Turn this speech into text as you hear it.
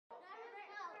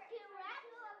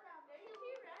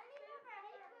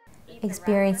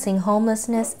Experiencing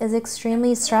homelessness is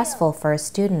extremely stressful for a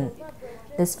student.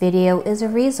 This video is a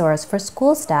resource for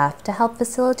school staff to help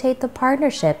facilitate the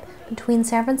partnership between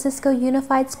San Francisco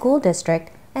Unified School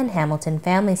District and Hamilton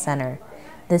Family Center.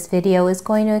 This video is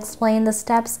going to explain the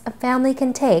steps a family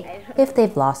can take if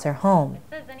they've lost their home.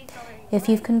 If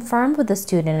you've confirmed with the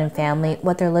student and family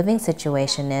what their living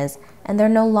situation is and they're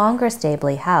no longer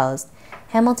stably housed,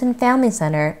 Hamilton Family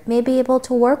Center may be able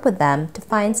to work with them to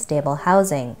find stable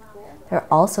housing. There are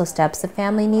also steps the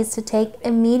family needs to take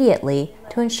immediately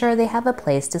to ensure they have a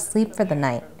place to sleep for the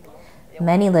night.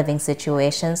 Many living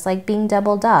situations, like being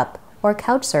doubled up or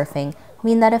couch surfing,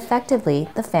 mean that effectively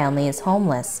the family is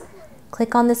homeless.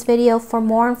 Click on this video for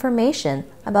more information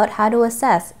about how to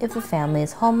assess if a family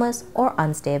is homeless or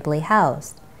unstably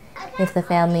housed. If the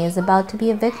family is about to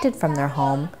be evicted from their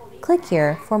home, click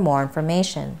here for more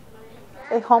information.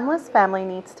 A homeless family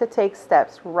needs to take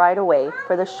steps right away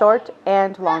for the short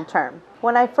and long term.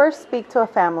 When I first speak to a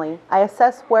family, I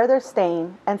assess where they're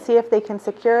staying and see if they can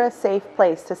secure a safe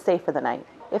place to stay for the night.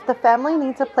 If the family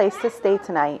needs a place to stay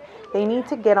tonight, they need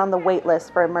to get on the wait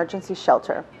list for emergency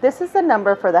shelter. This is the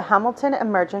number for the Hamilton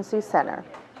Emergency Center.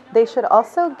 They should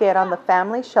also get on the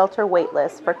family shelter wait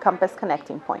list for Compass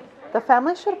Connecting Point. The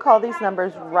family should call these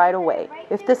numbers right away.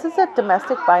 If this is a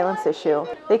domestic violence issue,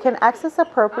 they can access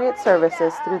appropriate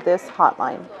services through this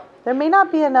hotline. There may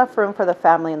not be enough room for the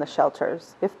family in the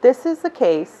shelters. If this is the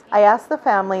case, I ask the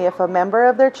family if a member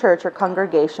of their church or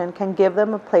congregation can give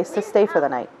them a place to stay for the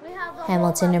night.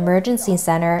 Hamilton Emergency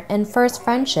Center and First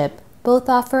Friendship both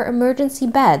offer emergency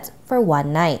beds for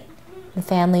one night. The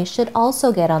family should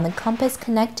also get on the Compass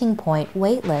Connecting Point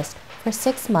wait list for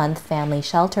 6-month family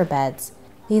shelter beds.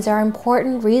 These are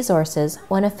important resources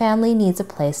when a family needs a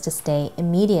place to stay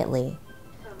immediately.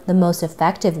 The most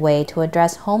effective way to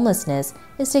address homelessness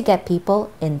is to get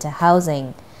people into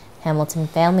housing. Hamilton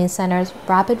Family Center's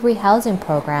Rapid Rehousing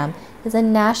Program is a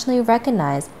nationally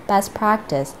recognized best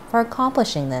practice for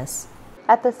accomplishing this.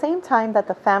 At the same time that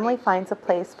the family finds a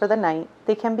place for the night,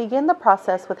 they can begin the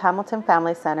process with Hamilton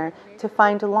Family Center to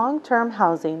find long-term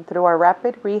housing through our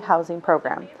Rapid Rehousing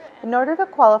Program. In order to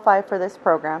qualify for this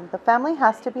program, the family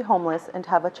has to be homeless and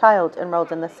have a child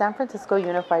enrolled in the San Francisco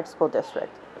Unified School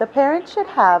District. The parent should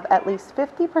have at least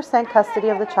 50% custody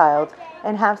of the child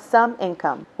and have some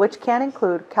income, which can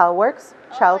include CalWORKs,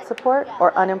 child support,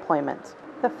 or unemployment.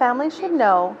 The family should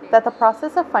know that the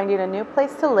process of finding a new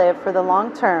place to live for the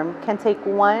long term can take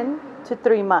 1 to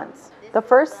 3 months. The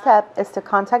first step is to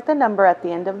contact the number at the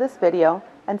end of this video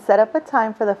and set up a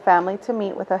time for the family to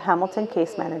meet with a Hamilton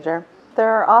case manager. There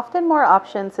are often more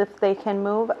options if they can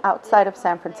move outside of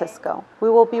San Francisco. We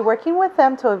will be working with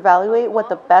them to evaluate what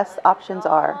the best options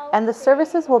are, and the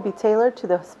services will be tailored to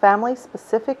the family's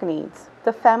specific needs.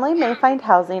 The family may find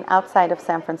housing outside of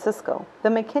San Francisco. The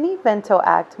McKinney-Vento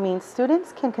Act means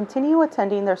students can continue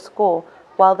attending their school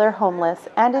while they're homeless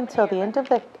and until the end of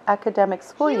the academic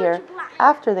school year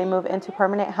after they move into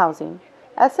permanent housing.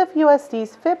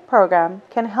 SFUSD's FIP program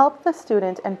can help the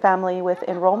student and family with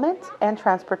enrollment and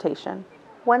transportation.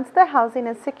 Once the housing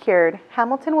is secured,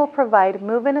 Hamilton will provide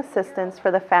move-in assistance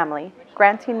for the family,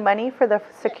 granting money for the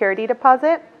security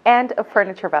deposit and a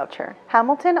furniture voucher.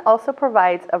 Hamilton also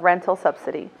provides a rental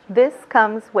subsidy. This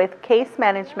comes with case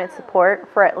management support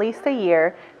for at least a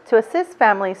year to assist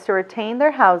families to retain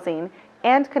their housing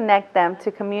and connect them to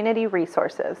community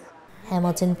resources.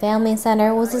 Hamilton Family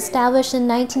Center was established in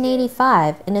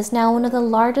 1985 and is now one of the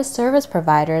largest service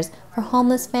providers for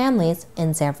homeless families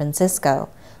in San Francisco.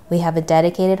 We have a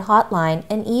dedicated hotline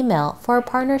and email for a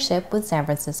partnership with San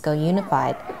Francisco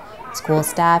Unified. School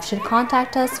staff should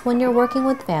contact us when you're working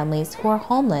with families who are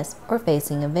homeless or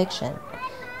facing eviction.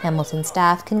 Hamilton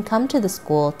staff can come to the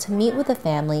school to meet with the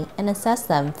family and assess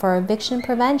them for eviction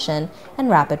prevention and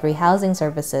rapid rehousing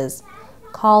services.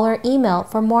 Call or email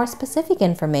for more specific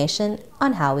information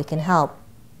on how we can help.